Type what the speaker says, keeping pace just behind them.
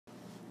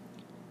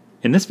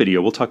In this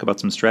video, we'll talk about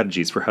some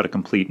strategies for how to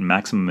complete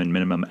maximum and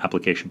minimum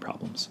application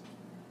problems.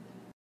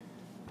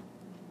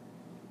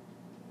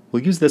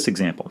 We'll use this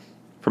example.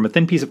 From a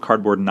thin piece of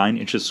cardboard 9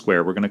 inches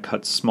square, we're going to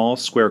cut small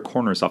square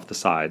corners off the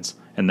sides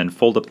and then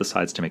fold up the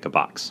sides to make a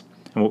box.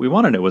 And what we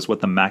want to know is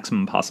what the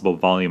maximum possible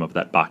volume of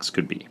that box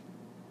could be.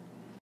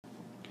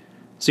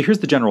 So here's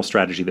the general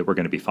strategy that we're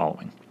going to be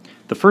following.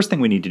 The first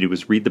thing we need to do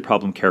is read the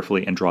problem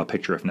carefully and draw a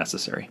picture if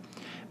necessary.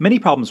 Many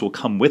problems will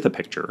come with a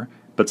picture,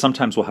 but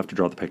sometimes we'll have to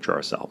draw the picture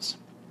ourselves.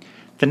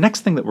 The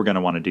next thing that we're going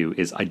to want to do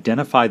is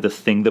identify the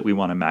thing that we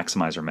want to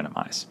maximize or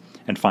minimize,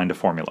 and find a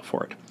formula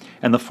for it.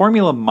 And the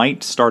formula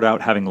might start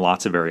out having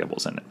lots of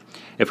variables in it.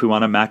 If we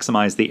want to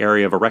maximize the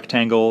area of a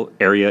rectangle,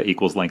 area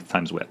equals length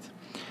times width.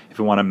 If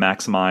we want to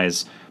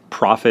maximize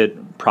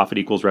profit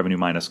equals revenue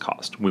minus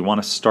cost. We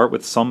want to start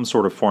with some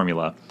sort of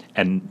formula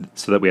and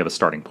so that we have a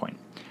starting point.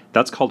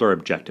 That's called our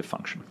objective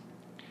function.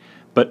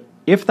 But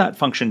if that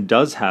function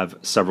does have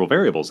several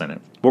variables in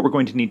it, what we're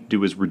going to need to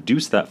do is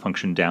reduce that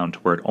function down to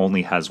where it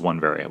only has one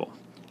variable.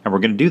 And we're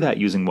going to do that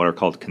using what are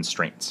called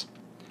constraints.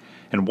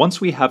 And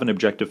once we have an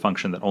objective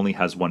function that only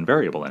has one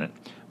variable in it,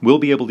 we'll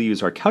be able to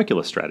use our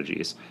calculus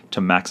strategies to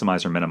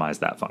maximize or minimize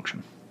that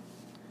function.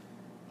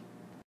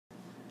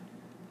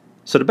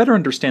 So to better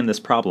understand this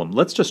problem,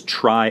 let's just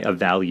try a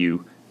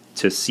value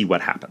to see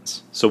what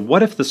happens. So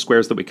what if the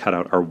squares that we cut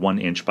out are 1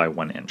 inch by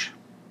 1 inch?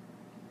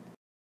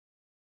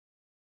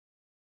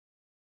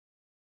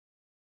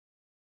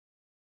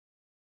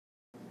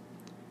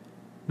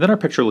 Then our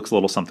picture looks a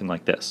little something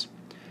like this.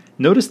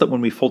 Notice that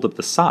when we fold up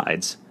the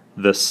sides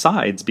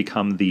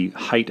become the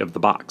height of the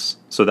box.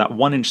 So that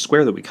 1 inch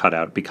square that we cut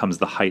out becomes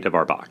the height of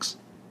our box.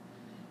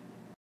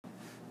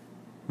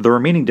 The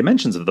remaining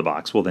dimensions of the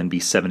box will then be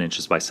 7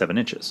 inches by 7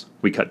 inches.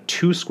 We cut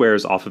 2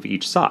 squares off of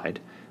each side,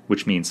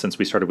 which means since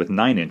we started with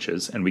 9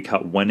 inches and we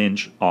cut 1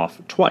 inch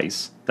off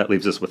twice, that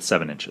leaves us with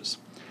 7 inches.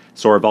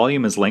 So our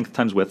volume is length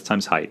times width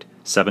times height,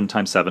 7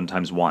 times 7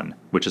 times 1,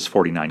 which is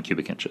 49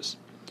 cubic inches.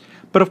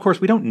 But of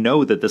course, we don't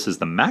know that this is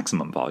the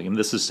maximum volume.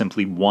 This is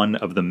simply one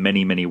of the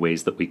many, many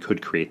ways that we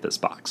could create this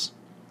box.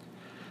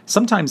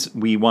 Sometimes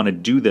we want to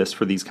do this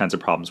for these kinds of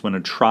problems. We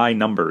want to try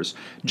numbers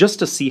just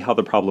to see how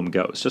the problem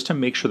goes, just to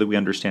make sure that we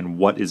understand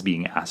what is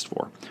being asked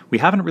for. We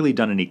haven't really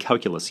done any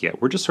calculus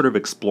yet. We're just sort of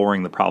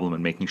exploring the problem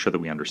and making sure that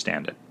we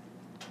understand it.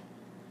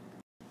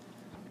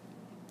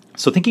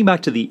 So thinking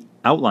back to the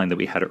outline that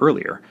we had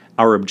earlier,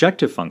 our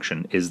objective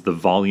function is the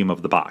volume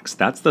of the box.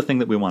 That's the thing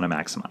that we want to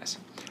maximize.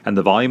 And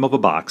the volume of a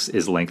box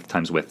is length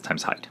times width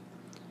times height.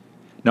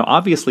 Now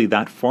obviously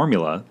that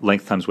formula,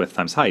 length times width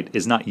times height,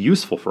 is not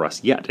useful for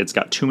us yet. It's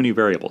got too many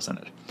variables in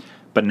it.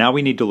 But now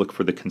we need to look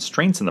for the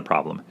constraints in the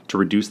problem to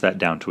reduce that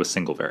down to a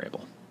single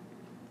variable.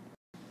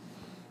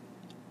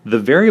 The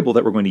variable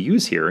that we're going to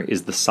use here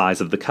is the size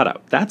of the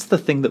cutout. That's the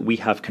thing that we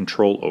have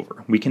control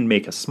over. We can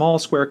make a small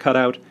square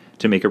cutout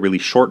to make a really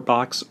short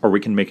box, or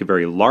we can make a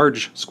very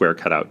large square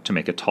cutout to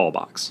make a tall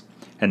box.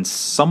 And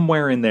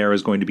somewhere in there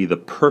is going to be the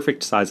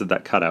perfect size of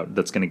that cutout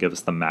that's going to give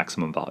us the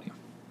maximum volume.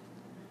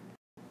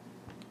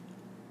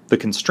 The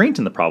constraint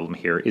in the problem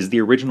here is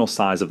the original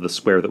size of the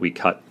square that we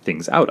cut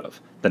things out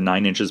of, the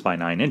 9 inches by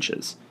 9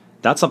 inches.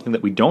 That's something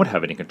that we don't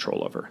have any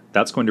control over.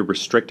 That's going to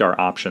restrict our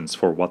options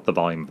for what the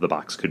volume of the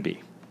box could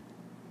be.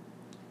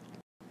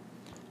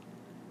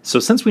 So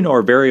since we know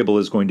our variable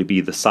is going to be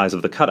the size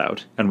of the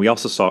cutout, and we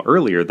also saw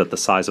earlier that the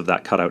size of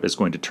that cutout is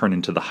going to turn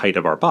into the height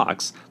of our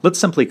box, let's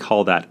simply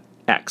call that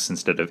x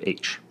instead of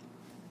h.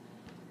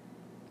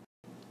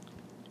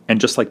 And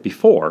just like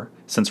before,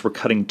 since we're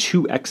cutting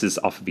 2 x's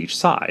off of each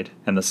side,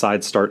 and the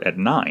sides start at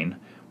 9,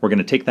 we're going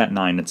to take that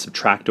 9 and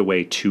subtract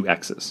away 2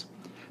 x's.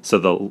 So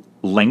the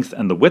length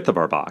and the width of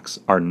our box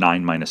are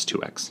 9 minus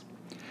 2x.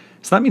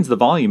 So that means the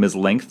volume is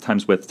length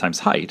times width times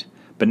height,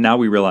 but now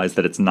we realize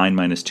that it's 9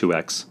 minus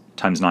 2x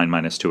times 9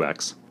 minus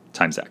 2x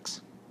times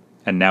x.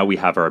 And now we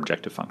have our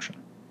objective function.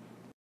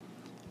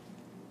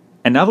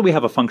 And now that we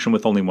have a function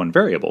with only one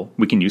variable,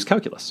 we can use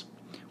calculus.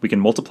 We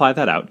can multiply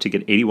that out to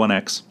get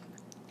 81x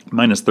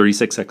minus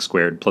 36x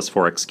squared plus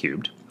 4x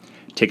cubed,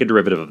 take a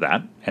derivative of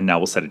that, and now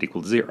we'll set it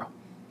equal to 0.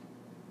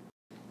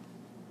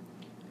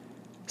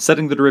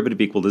 Setting the derivative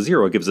equal to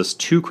 0 gives us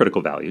two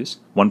critical values,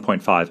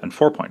 1.5 and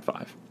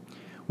 4.5.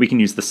 We can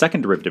use the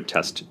second derivative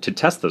test to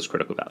test those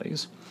critical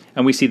values,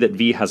 and we see that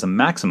v has a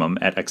maximum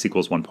at x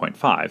equals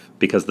 1.5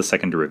 because the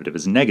second derivative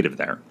is negative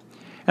there,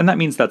 and that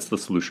means that's the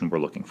solution we're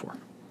looking for.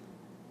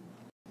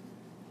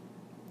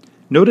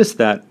 Notice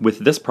that with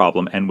this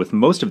problem and with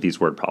most of these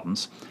word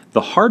problems,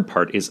 the hard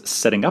part is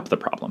setting up the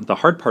problem. The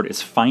hard part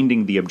is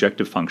finding the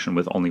objective function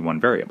with only one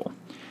variable.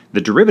 The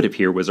derivative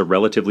here was a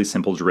relatively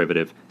simple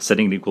derivative,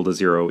 setting it equal to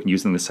 0 and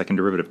using the second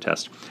derivative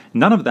test.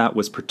 None of that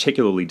was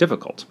particularly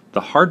difficult.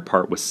 The hard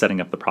part was setting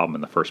up the problem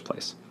in the first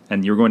place.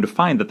 And you're going to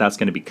find that that's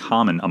going to be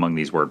common among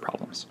these word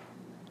problems.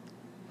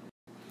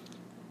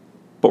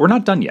 But we're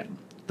not done yet.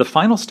 The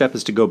final step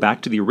is to go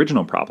back to the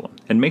original problem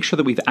and make sure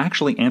that we've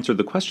actually answered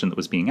the question that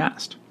was being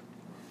asked.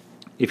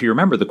 If you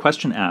remember, the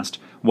question asked,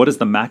 what is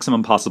the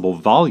maximum possible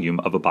volume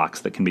of a box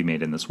that can be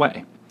made in this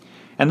way?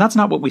 And that's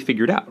not what we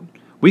figured out.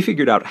 We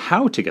figured out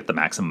how to get the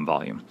maximum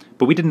volume,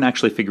 but we didn't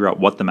actually figure out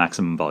what the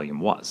maximum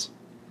volume was.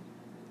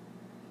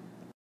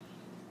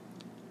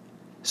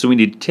 So we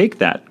need to take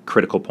that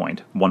critical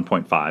point,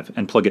 1.5,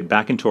 and plug it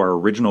back into our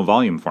original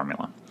volume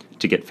formula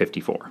to get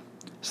 54.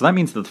 So that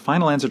means that the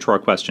final answer to our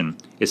question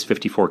is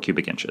 54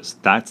 cubic inches.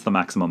 That's the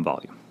maximum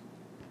volume.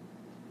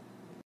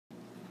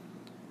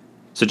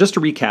 So just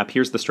to recap,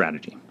 here's the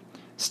strategy.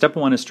 Step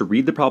 1 is to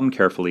read the problem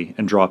carefully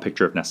and draw a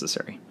picture if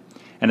necessary.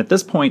 And at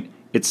this point,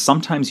 it's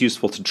sometimes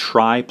useful to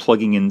try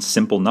plugging in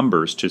simple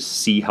numbers to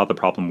see how the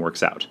problem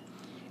works out.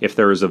 If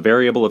there is a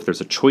variable, if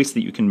there's a choice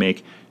that you can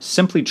make,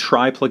 simply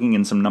try plugging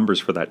in some numbers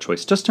for that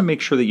choice just to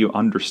make sure that you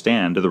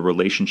understand the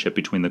relationship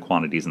between the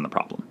quantities in the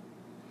problem.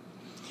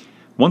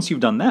 Once you've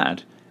done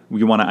that,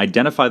 you want to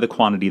identify the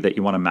quantity that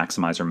you want to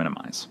maximize or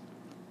minimize.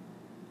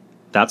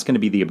 That's going to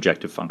be the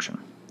objective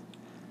function.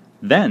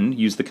 Then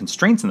use the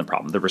constraints in the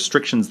problem, the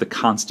restrictions, the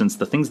constants,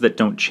 the things that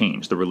don't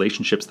change, the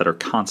relationships that are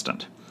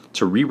constant,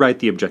 to rewrite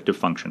the objective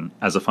function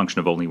as a function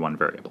of only one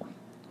variable.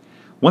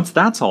 Once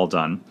that's all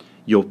done,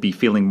 you'll be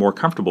feeling more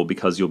comfortable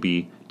because you'll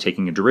be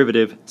taking a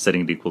derivative,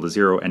 setting it equal to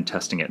 0, and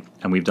testing it.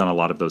 And we've done a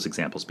lot of those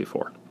examples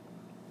before.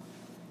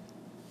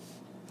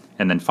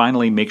 And then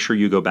finally, make sure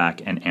you go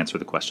back and answer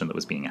the question that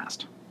was being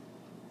asked.